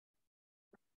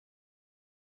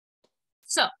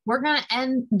So we're going to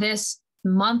end this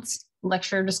month's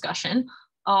lecture discussion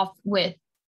off with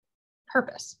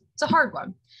purpose. It's a hard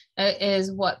one. It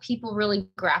is what people really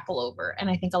grapple over. And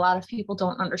I think a lot of people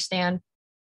don't understand,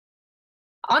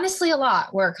 honestly, a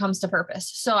lot where it comes to purpose.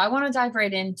 So I want to dive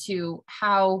right into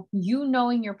how you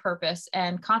knowing your purpose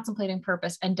and contemplating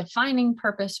purpose and defining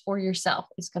purpose for yourself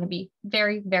is going to be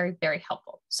very, very, very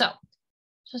helpful. So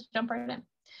just jump right in.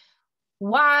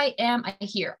 Why am I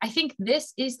here? I think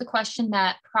this is the question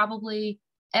that probably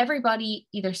everybody,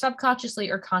 either subconsciously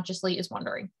or consciously, is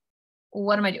wondering.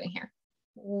 What am I doing here?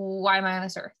 Why am I on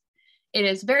this earth? It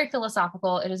is very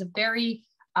philosophical. It is a very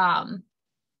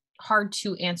hard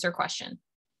to answer question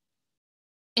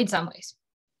in some ways.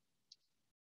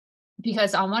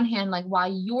 Because on one hand, like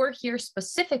why you're here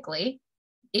specifically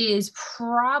is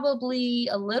probably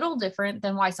a little different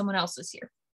than why someone else is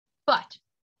here. But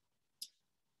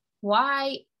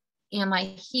why am I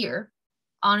here?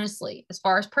 Honestly, as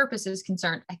far as purpose is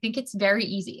concerned, I think it's very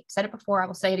easy. I've said it before, I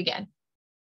will say it again.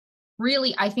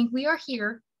 Really, I think we are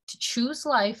here to choose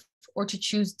life or to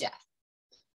choose death.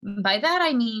 By that,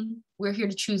 I mean, we're here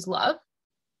to choose love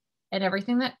and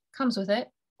everything that comes with it,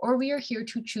 or we are here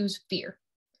to choose fear.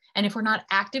 And if we're not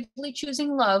actively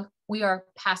choosing love, we are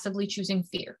passively choosing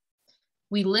fear.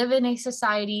 We live in a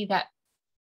society that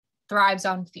thrives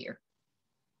on fear.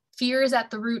 Fear is at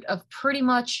the root of pretty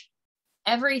much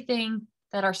everything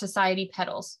that our society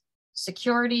peddles.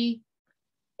 Security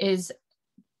is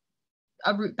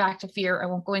a route back to fear. I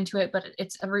won't go into it, but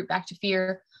it's a route back to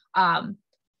fear.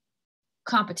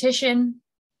 Competition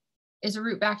is a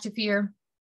route back to fear.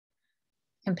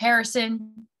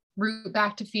 Comparison, route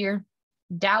back to fear.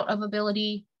 Doubt of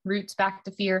ability, roots back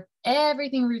to fear.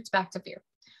 Everything roots back to fear.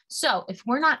 So if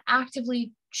we're not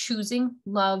actively choosing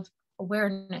love,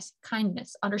 awareness,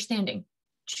 kindness, understanding,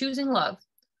 choosing love,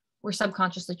 we're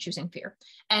subconsciously choosing fear.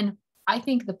 And I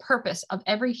think the purpose of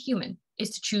every human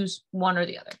is to choose one or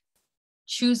the other.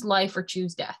 Choose life or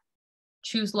choose death.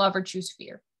 Choose love or choose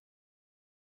fear.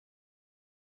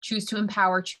 Choose to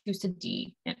empower, choose to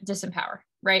disempower,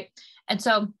 right? And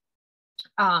so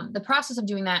the process of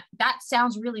doing that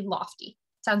sounds really lofty.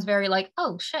 It sounds very like,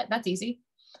 oh shit, that's easy.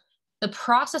 The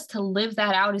process to live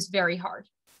that out is very hard.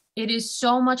 It is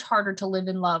so much harder to live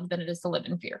in love than it is to live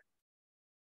in fear.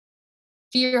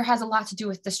 Fear has a lot to do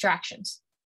with distractions,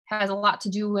 has a lot to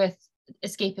do with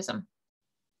escapism,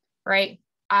 right?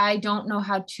 I don't know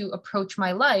how to approach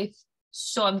my life,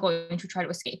 so I'm going to try to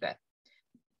escape it.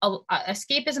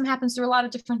 Escapism happens through a lot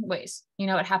of different ways. You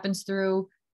know, it happens through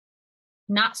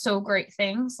not so great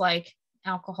things like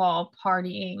alcohol,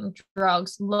 partying,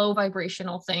 drugs, low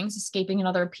vibrational things, escaping in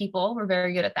other people. We're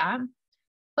very good at that.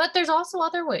 But there's also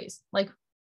other ways, like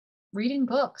reading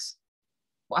books,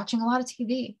 watching a lot of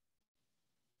TV.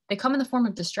 They come in the form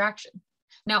of distraction.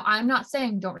 Now, I'm not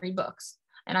saying don't read books,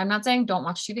 and I'm not saying don't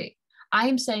watch TV. I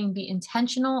am saying be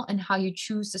intentional in how you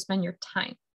choose to spend your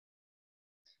time.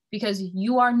 Because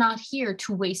you are not here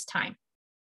to waste time.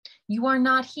 You are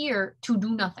not here to do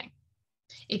nothing.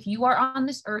 If you are on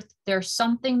this earth, there's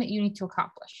something that you need to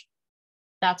accomplish.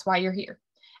 That's why you're here.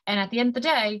 And at the end of the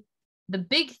day, the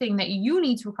big thing that you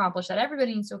need to accomplish, that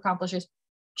everybody needs to accomplish, is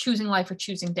choosing life or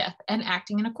choosing death and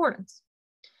acting in accordance.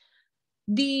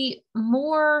 The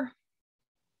more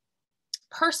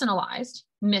personalized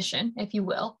mission, if you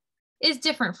will, is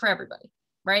different for everybody,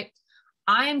 right?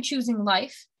 I am choosing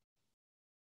life,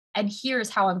 and here's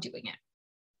how I'm doing it.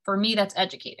 For me, that's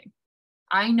educating.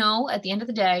 I know at the end of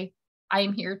the day, I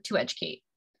am here to educate.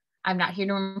 I'm not here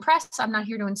to impress. I'm not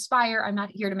here to inspire. I'm not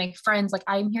here to make friends. Like,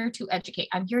 I'm here to educate.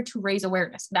 I'm here to raise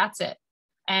awareness. That's it.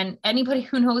 And anybody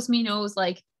who knows me knows,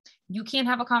 like, you can't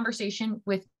have a conversation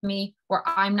with me where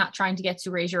I'm not trying to get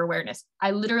to raise your awareness.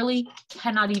 I literally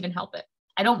cannot even help it.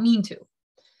 I don't mean to.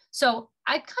 So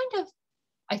I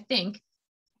think,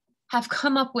 have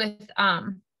come up with,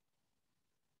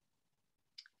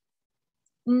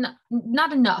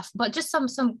 not enough, but just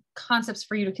some concepts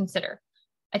for you to consider.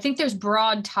 I think there's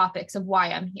broad topics of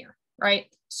why I'm here, right?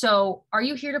 So are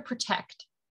you here to protect?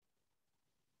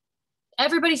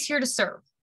 Everybody's here to serve.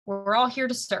 We're all here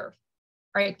to serve,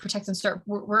 right? Protect and serve.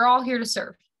 We're all here to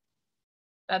serve.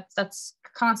 That's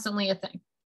constantly a thing.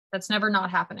 That's never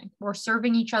not happening. We're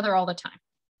serving each other all the time.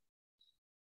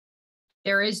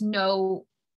 There is no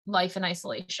life in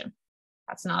isolation.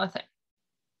 That's not a thing.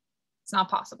 It's not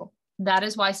possible. That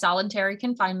is why solitary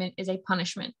confinement is a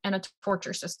punishment and a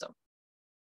torture system.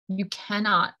 You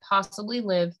cannot possibly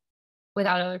live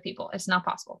without other people. It's not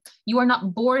possible. You are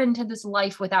not born into this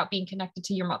life without being connected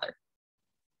to your mother.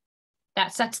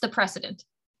 That sets the precedent.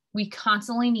 We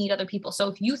constantly need other people. So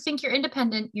if you think you're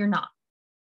independent, you're not.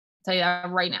 I'll tell you that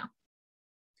right now.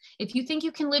 If you think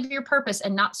you can live your purpose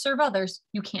and not serve others,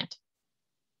 you can't.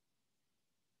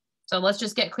 So let's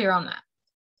just get clear on that.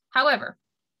 However,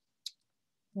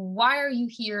 why are you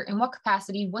here? In what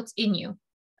capacity? What's in you?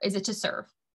 Is it to serve?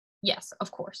 Yes,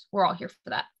 of course. We're all here for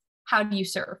that. How do you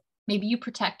serve? Maybe you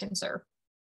protect and serve.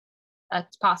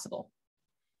 That's possible.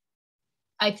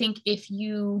 I think if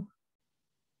you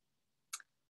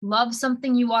love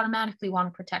something, you automatically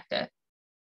want to protect it.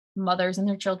 Mothers and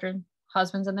their children,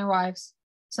 husbands and their wives.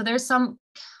 So there's some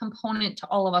component to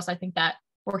all of us, I think, that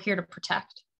we're here to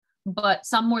protect, but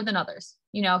some more than others.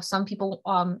 You know, some people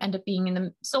end up being in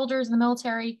the soldiers in the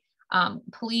military,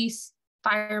 police,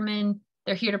 firemen.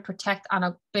 They're here to protect on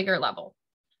a bigger level.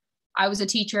 I was a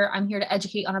teacher. I'm here to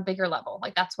educate on a bigger level.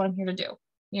 Like, that's what I'm here to do.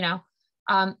 You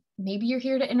know, maybe you're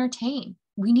here to entertain.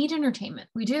 We need entertainment.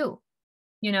 We do,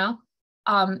 you know,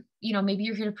 maybe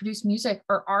you're here to produce music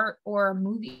or art or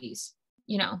movies,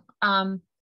 you know,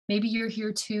 maybe you're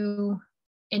here to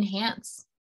enhance,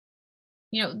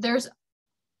 you know,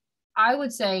 I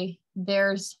would say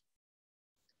there's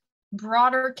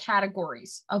broader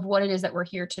categories of what it is that we're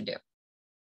here to do.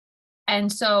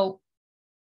 And so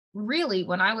really,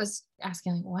 when I was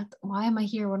asking, like, why am I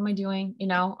here? What am I doing? You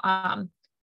know,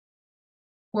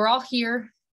 we're all here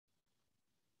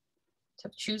to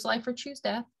choose life or choose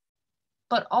death,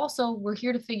 but also we're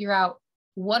here to figure out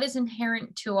what is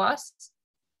inherent to us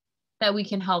that we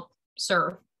can help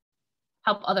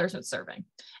others with serving.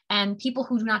 And people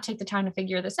who do not take the time to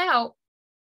figure this out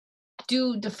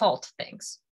do default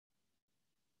things.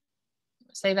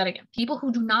 I'll say that again. People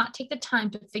who do not take the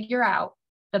time to figure out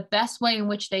the best way in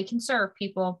which they can serve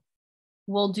people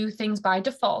will do things by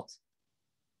default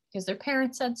because their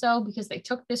parents said so, because they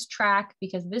took this track,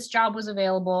 because this job was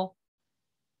available.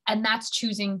 And that's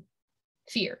choosing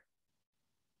fear.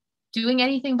 Doing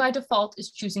anything by default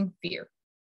is choosing fear.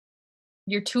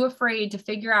 You're too afraid to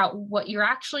figure out what you're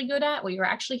actually good at, what you're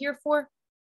actually here for.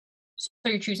 So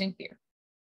you're choosing fear.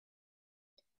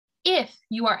 If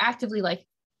you are actively like,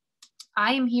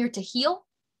 I am here to heal,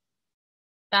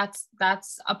 that's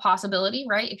a possibility,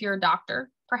 right? If you're a doctor,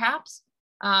 perhaps,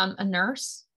 a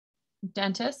nurse,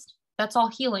 dentist, that's all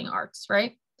healing arts,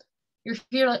 right? You're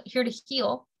here to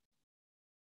heal.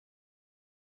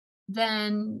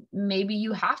 Then maybe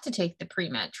you have to take the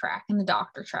pre-med track and the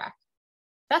doctor track.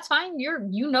 That's fine. You're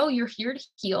here to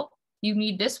heal. You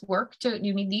need this work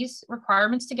you need these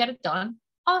requirements to get it done.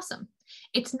 Awesome.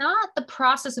 It's not the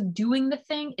process of doing the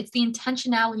thing, it's the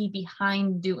intentionality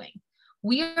behind doing.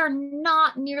 We are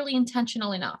not nearly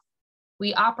intentional enough.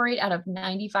 We operate out of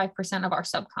 95% of our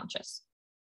subconscious,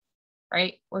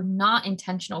 right? We're not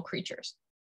intentional creatures.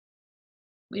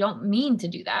 We don't mean to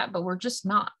do that, but we're just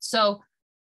not. So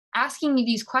asking me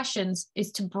these questions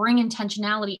is to bring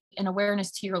intentionality and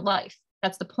awareness to your life.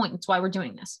 That's the point. That's why we're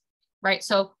doing this, right?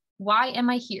 So why am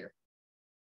I here?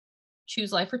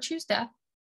 Choose life or choose death.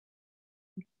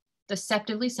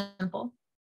 Deceptively simple.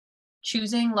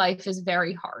 Choosing life is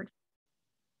very hard.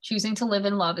 Choosing to live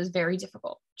in love is very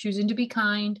difficult. Choosing to be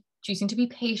kind, choosing to be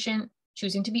patient,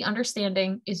 choosing to be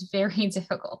understanding is very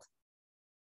difficult.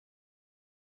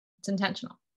 It's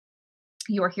intentional.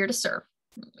 You are here to serve.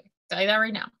 I'll tell you that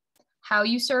right now. How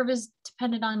you serve is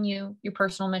dependent on you, your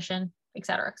personal mission, et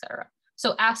cetera, et cetera.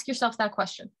 So ask yourself that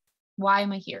question. Why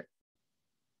am I here?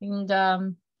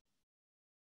 And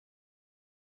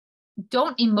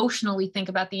don't emotionally think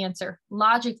about the answer.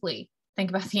 Logically think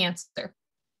about the answer,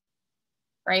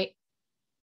 right?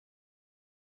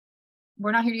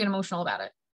 We're not here to get emotional about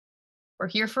it. We're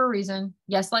here for a reason.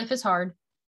 Yes, life is hard.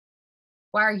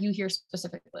 Why are you here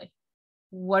specifically?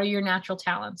 What are your natural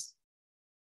talents?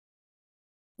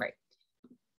 Right.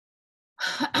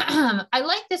 I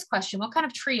like this question. What kind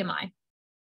of tree am I?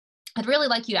 I'd really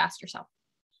like you to ask yourself,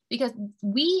 because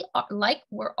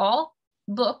we're all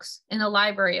books in the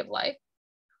library of life.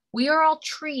 We are all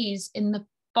trees in the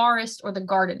forest or the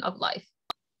garden of life.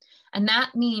 And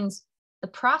that means the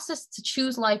process to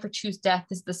choose life or choose death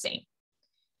is the same.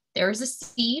 There is a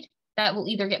seed that will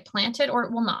either get planted or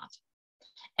it will not.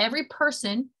 Every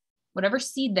person, whatever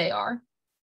seed they are,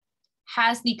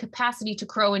 has the capacity to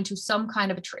grow into some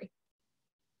kind of a tree.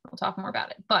 We'll talk more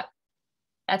about it, but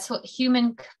that's what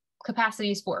human capacity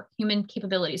is for, human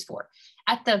capability is for.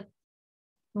 At the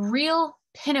real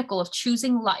pinnacle of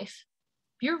choosing life,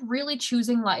 if you're really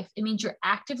choosing life, it means you're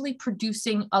actively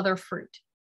producing other fruit.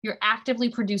 You're actively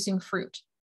producing fruit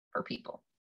for people,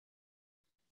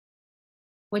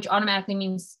 which automatically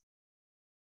means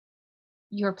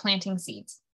you're planting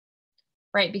seeds,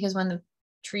 right? Because when the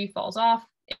tree falls off,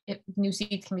 new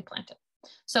seeds can be planted.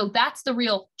 So that's the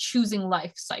real choosing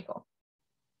life cycle.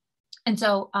 And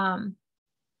so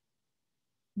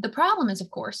The problem is, of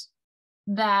course,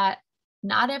 that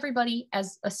not everybody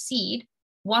as a seed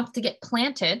wants to get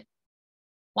planted,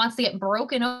 wants to get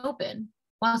broken open,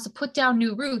 wants to put down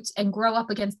new roots and grow up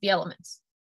against the elements.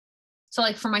 So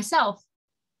like for myself,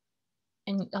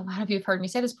 and a lot of you have heard me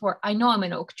say this before, I know I'm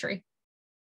an oak tree.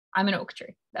 I'm an oak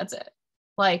tree. That's it.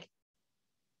 Like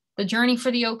the journey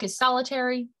for the oak is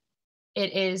solitary.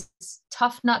 It is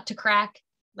tough nut to crack,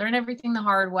 learn everything the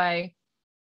hard way,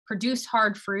 produce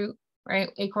hard fruit, right?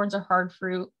 Acorns are hard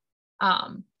fruit.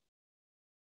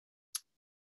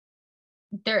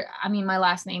 My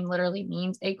last name literally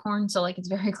means acorn. So like, it's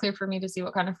very clear for me to see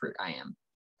what kind of fruit I am.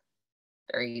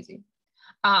 Very easy.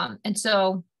 And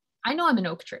so I know I'm an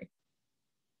oak tree.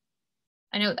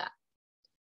 I know that.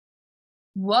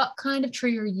 What kind of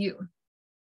tree are you?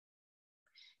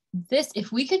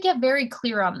 If we could get very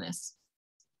clear on this,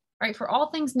 right? For all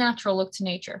things natural, look to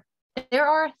nature. There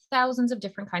are thousands of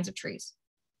different kinds of trees.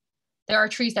 There are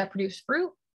trees that produce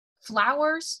fruit,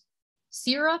 flowers,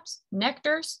 syrups,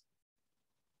 nectars,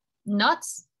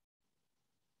 nuts.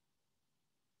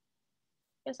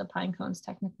 I guess a pine cone is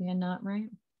technically a nut, right?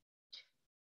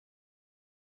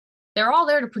 They're all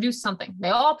there to produce something. They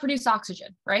all produce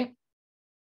oxygen, right?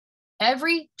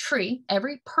 Every tree,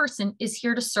 every person is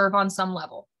here to serve on some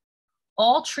level.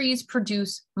 All trees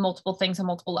produce multiple things on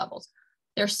multiple levels.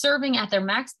 They're serving at their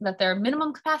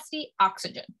minimum capacity,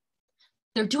 oxygen.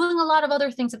 They're doing a lot of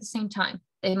other things at the same time.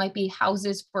 They might be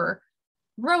houses for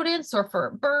rodents or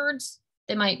for birds.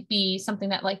 They might be something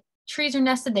that like trees are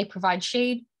nested, they provide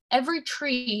shade. Every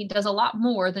tree does a lot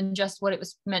more than just what it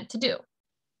was meant to do,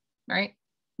 right?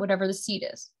 Whatever the seed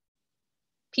is.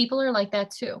 People are like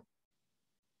that too.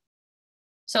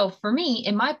 So for me,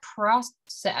 in my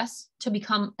process to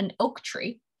become an oak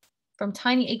tree from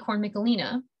tiny acorn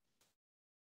Michelina,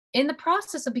 in the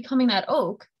process of becoming that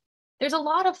oak, there's a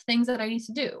lot of things that I need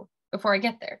to do before I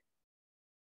get there.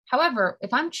 However,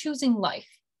 if I'm choosing life,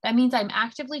 that means I'm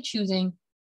actively choosing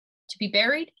to be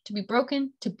buried, to be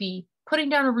broken, to be putting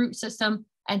down a root system,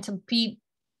 and to be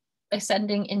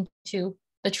ascending into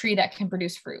the tree that can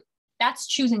produce fruit. That's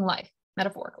choosing life,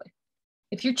 metaphorically.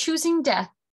 If you're choosing death,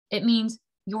 it means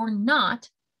you're not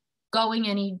doing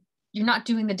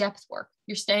the depth work.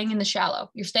 You're staying in the shallow.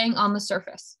 You're staying on the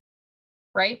surface,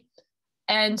 right?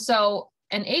 And so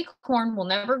an acorn will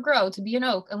never grow to be an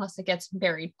oak unless it gets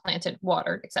buried, planted,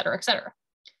 watered, et cetera, et cetera.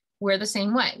 We're the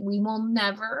same way. We will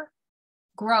never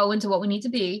grow into what we need to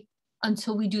be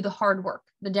until we do the hard work,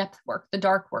 the depth work, the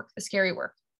dark work, the scary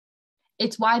work.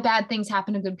 It's why bad things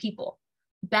happen to good people.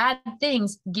 Bad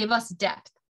things give us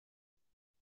depth,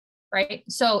 right?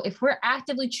 So if we're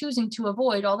actively choosing to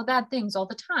avoid all the bad things all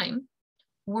the time,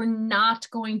 we're not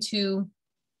going to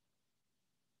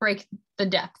break the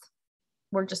depth.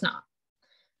 We're just not.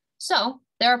 So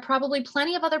there are probably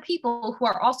plenty of other people who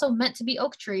are also meant to be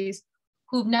oak trees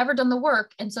who've never done the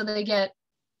work. And so they get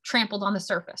trampled on the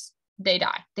surface. They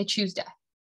die. They choose death.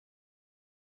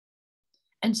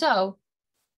 And so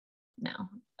now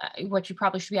what you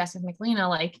probably should be asking Michelina,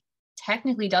 like,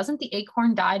 technically, doesn't the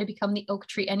acorn die to become the oak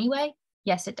tree anyway?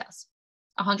 Yes, it does.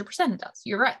 100% it does.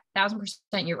 You're right.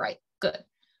 1,000% you're right. Good.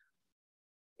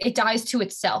 It dies to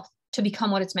itself to become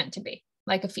what it's meant to be,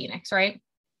 like a phoenix, right?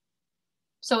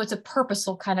 So it's a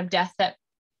purposeful kind of death that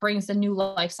brings the new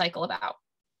life cycle about.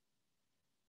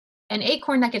 An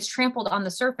acorn that gets trampled on the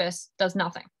surface does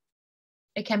nothing.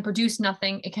 It can produce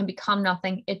nothing. It can become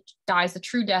nothing. It dies the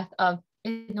true death of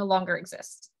it no longer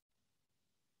exists,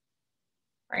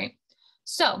 right?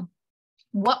 So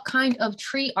what kind of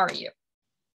tree are you? I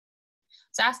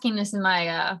was asking this in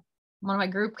my one of my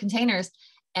group containers,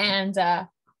 and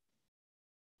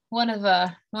one of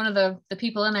the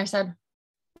people in there said,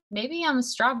 maybe I'm a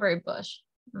strawberry bush.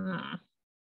 And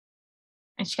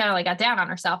she kind of like got down on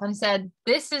herself, and I said,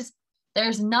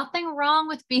 there's nothing wrong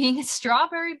with being a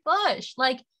strawberry bush.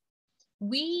 Like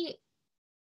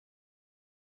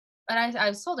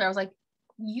I told her, I was like,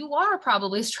 you are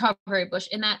probably a strawberry bush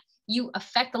in that you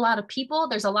affect a lot of people.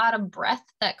 There's a lot of breath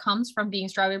that comes from being a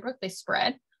strawberry bush. They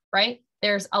spread, right?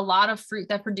 There's a lot of fruit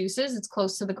that produces. It's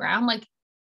close to the ground. Like,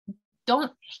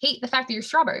 don't hate the fact that you're a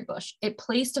strawberry bush. It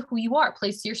plays to who you are,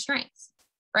 plays to your strengths,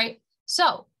 right?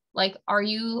 So, like, are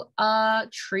you a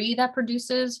tree that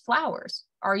produces flowers?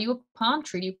 Are you a palm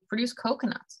tree? Do you produce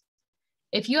coconuts?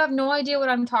 If you have no idea what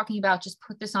I'm talking about, just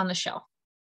put this on the shelf.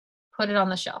 Put it on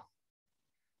the shelf.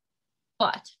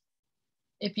 But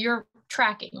if you're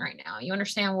tracking right now, you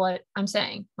understand what I'm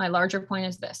saying. My larger point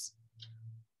is this.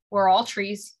 We're all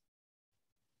trees,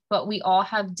 but we all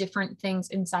have different things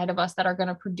inside of us that are going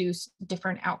to produce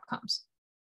different outcomes.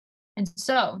 And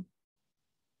so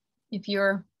if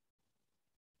you're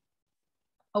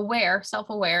aware,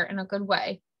 self-aware in a good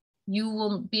way, you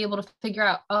will be able to figure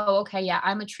out, oh, okay, yeah,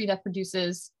 I'm a tree that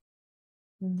produces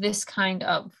this kind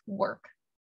of work.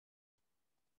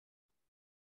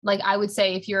 Like I would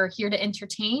say, if you're here to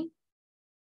entertain,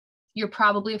 you're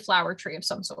probably a flower tree of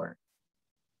some sort,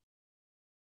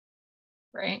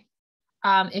 right?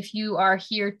 If you are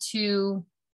here to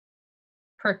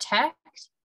protect,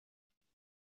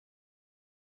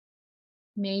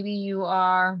 maybe you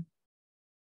are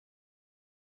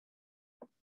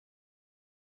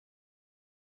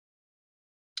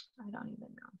I don't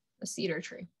even know, a cedar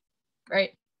tree,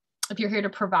 right? If you're here to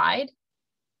provide,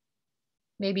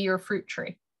 maybe you're a fruit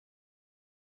tree.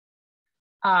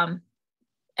 And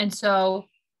so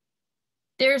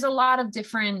there's a lot of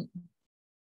different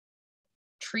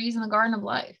trees in the garden of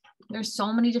life. There's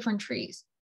so many different trees.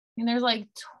 I mean, there's like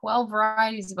 12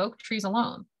 varieties of oak trees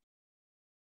alone.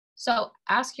 So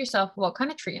ask yourself, what kind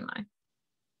of tree am I?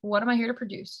 What am I here to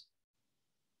produce?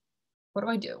 What do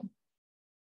I do?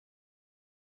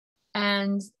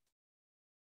 And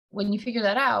when you figure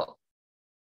that out,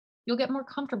 you'll get more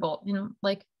comfortable in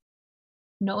like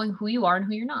knowing who you are and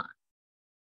who you're not.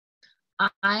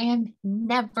 I am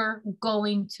never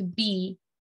going to be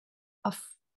a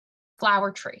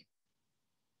flower tree.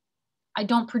 I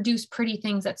don't produce pretty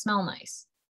things that smell nice.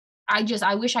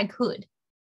 I wish I could.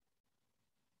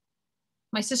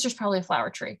 My sister's probably a flower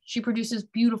tree. She produces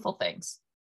beautiful things.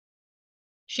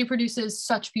 She produces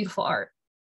such beautiful art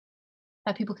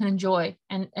that people can enjoy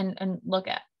and look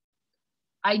at.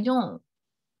 I don't.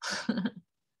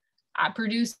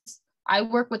 I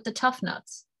work with the tough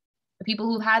nuts, the people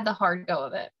who've had the hard go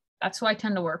of it. That's who I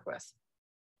tend to work with.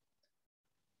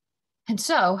 And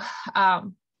so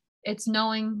it's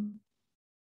knowing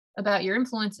about your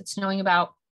influence. It's knowing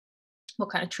about what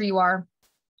kind of tree you are.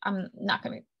 I'm not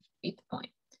going to beat the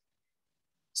point.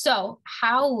 So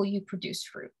how will you produce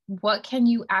fruit? What can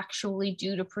you actually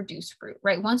do to produce fruit,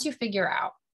 right? Once you figure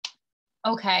out,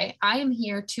 okay, I am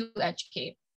here to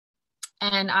educate,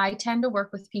 and I tend to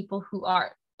work with people who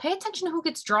are, pay attention to who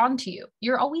gets drawn to you.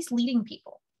 You're always leading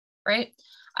people, right?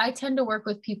 I tend to work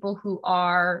with people who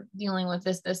are dealing with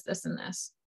this, and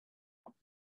this.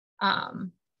 How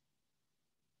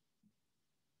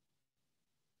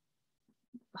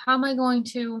am I going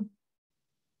to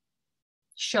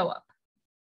show up?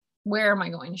 Where am I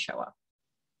going to show up?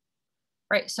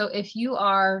 Right. So if you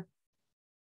are,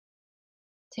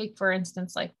 take for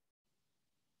instance, like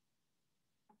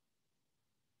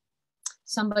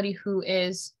somebody who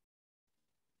is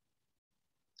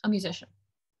a musician.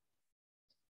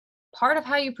 Part of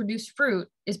how you produce fruit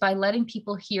is by letting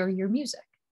people hear your music.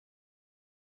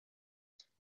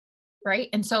 Right.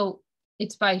 And so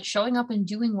it's by showing up and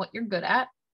doing what you're good at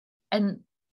and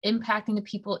impacting the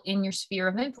people in your sphere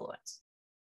of influence.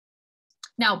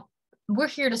 Now, we're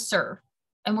here to serve,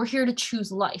 and we're here to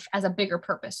choose life as a bigger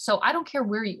purpose. So I don't care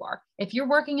where you are. If you're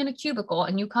working in a cubicle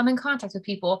and you come in contact with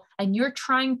people and you're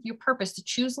trying your purpose to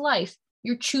choose life,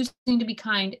 you're choosing to be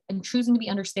kind and choosing to be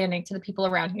understanding to the people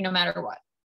around you, no matter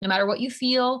what you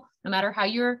feel, no matter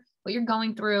what you're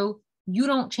going through, you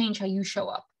don't change how you show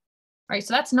up. Right.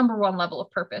 So that's number one level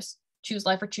of purpose, choose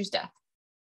life or choose death.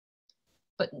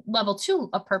 But level 2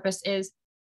 of purpose is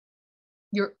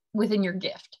you're within your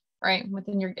gift, right?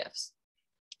 Within your gifts.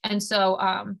 And so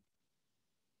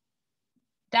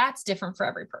that's different for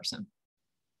every person.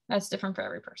 And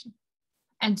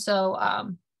so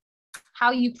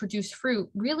how you produce fruit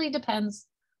really depends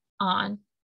on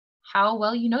how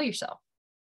well you know yourself,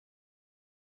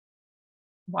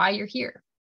 why you're here.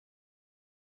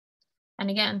 And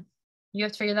again, you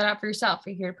have to figure that out for yourself.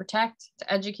 You're here to protect, to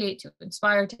educate, to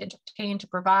inspire, to entertain, to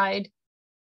provide.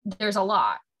 There's a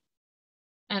lot.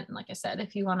 And like I said,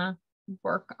 if you want to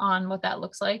work on what that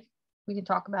looks like, we can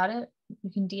talk about it. You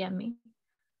can DM me.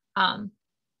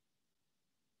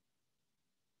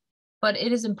 But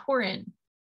it is important,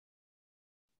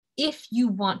 if you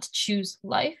want to choose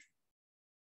life,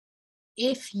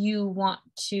 if you want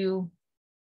to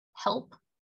help,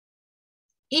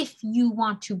 if you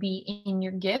want to be in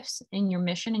your gifts, in your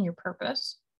mission, in your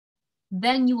purpose,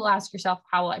 then you will ask yourself,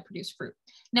 how will I produce fruit?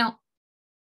 Now,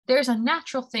 there's a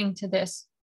natural thing to this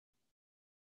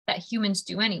that humans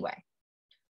do anyway.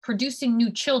 Producing new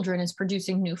children is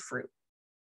producing new fruit.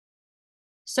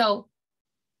 So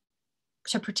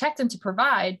to protect and to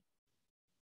provide,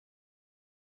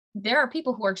 there are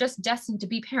people who are just destined to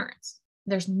be parents.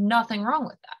 There's nothing wrong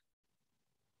with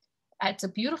that. It's a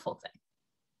beautiful thing.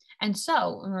 And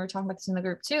so, and we were talking about this in the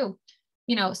group too,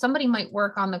 somebody might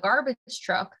work on the garbage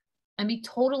truck and be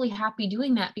totally happy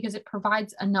doing that because it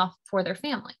provides enough for their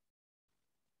family.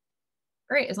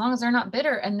 Great. As long as they're not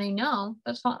bitter and they know,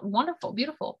 that's fine. Wonderful,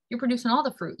 beautiful. You're producing all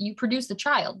the fruit. You produce the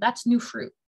child. That's new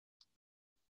fruit,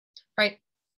 right?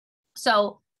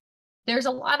 So there's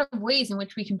a lot of ways in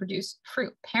which we can produce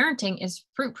fruit. Parenting is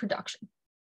fruit production,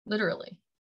 literally,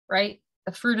 right?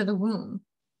 The fruit of the womb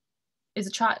is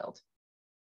a child.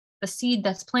 The seed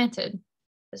that's planted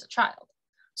is a child.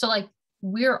 So like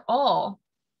we're all,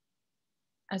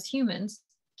 as humans,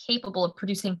 capable of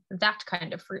producing that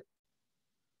kind of fruit.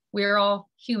 We're all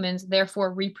humans,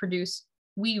 therefore we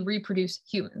reproduce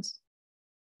humans.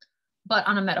 But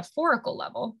on a metaphorical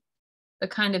level, the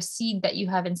kind of seed that you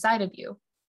have inside of you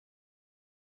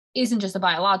isn't just a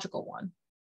biological one.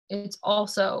 It's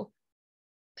also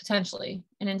potentially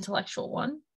an intellectual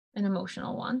one, an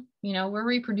emotional one. You know, we're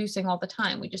reproducing all the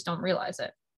time. We just don't realize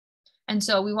it. And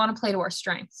so we want to play to our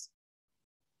strengths.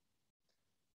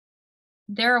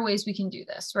 There are ways we can do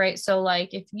this, right? So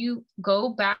like if you go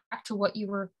back to what you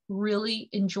were really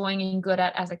enjoying and good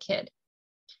at as a kid,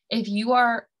 if you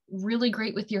are really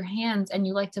great with your hands and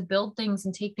you like to build things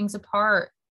and take things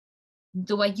apart,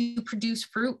 the way you produce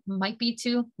fruit might be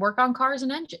to work on cars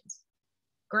and engines.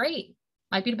 Great.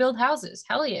 Might be to build houses.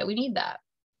 Hell yeah, we need that,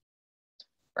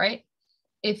 right?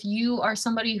 If you are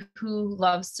somebody who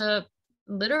loves to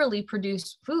literally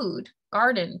produce food,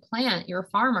 garden, plant, you're a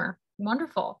farmer,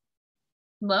 wonderful.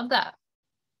 Love that.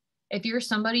 If you're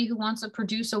somebody who wants to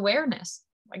produce awareness,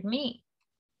 like me,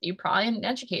 you're probably an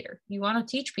educator. You want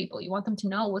to teach people. You want them to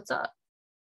know what's up.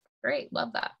 Great.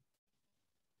 Love that.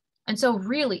 And so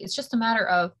really, it's just a matter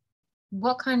of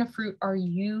what kind of fruit are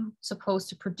you supposed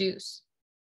to produce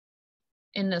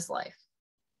in this life?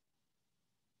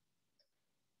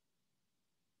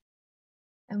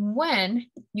 And when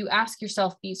you ask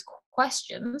yourself these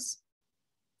questions,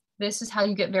 this is how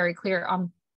you get very clear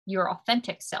on your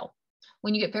authentic self.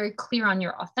 When you get very clear on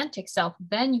your authentic self,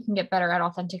 then you can get better at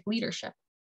authentic leadership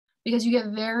because you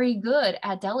get very good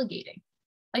at delegating.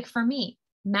 Like for me,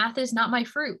 math is not my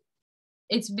fruit.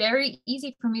 It's very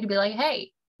easy for me to be like,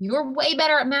 hey, you're way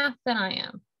better at math than I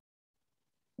am.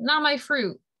 Not my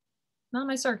fruit, not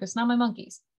my circus, not my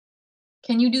monkeys.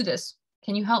 Can you do this?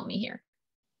 Can you help me here?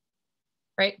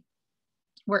 Right?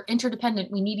 We're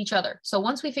interdependent. We need each other. So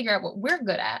once we figure out what we're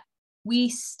good at, we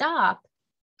stop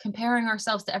comparing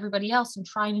ourselves to everybody else and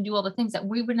trying to do all the things that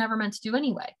we were never meant to do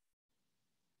anyway.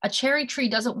 A cherry tree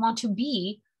doesn't want to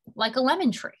be like a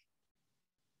lemon tree.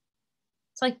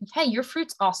 It's like, hey, your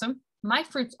fruit's awesome. My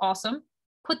fruit's awesome.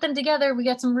 Put them together. We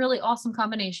get some really awesome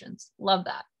combinations. Love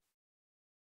that.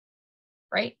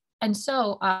 Right? And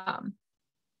so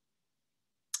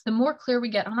the more clear we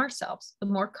get on ourselves, the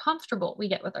more comfortable we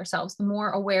get with ourselves, the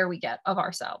more aware we get of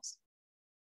ourselves,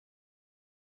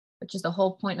 which is the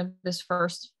whole point of this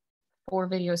first 4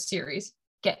 video series.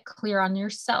 Get clear on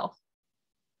yourself.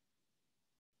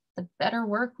 The better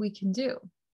work we can do,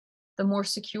 the more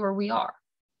secure we are,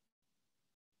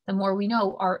 the more we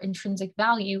know our intrinsic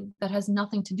value that has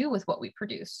nothing to do with what we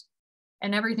produce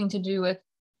and everything to do with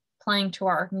playing to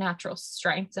our natural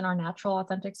strengths and our natural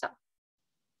authentic self.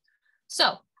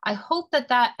 So I hope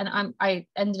that, and I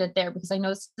ended it there because I know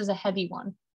this is a heavy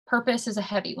one. Purpose is a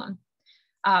heavy one.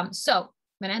 So I'm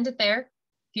gonna end it there.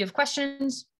 If you have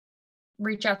questions,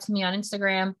 reach out to me on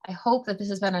Instagram. I hope that this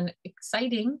has been an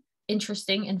exciting,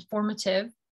 interesting,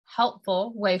 informative,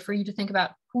 helpful way for you to think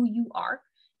about who you are.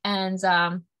 And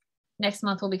next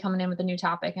month we'll be coming in with a new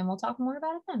topic and we'll talk more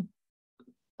about it then.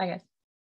 Bye guys.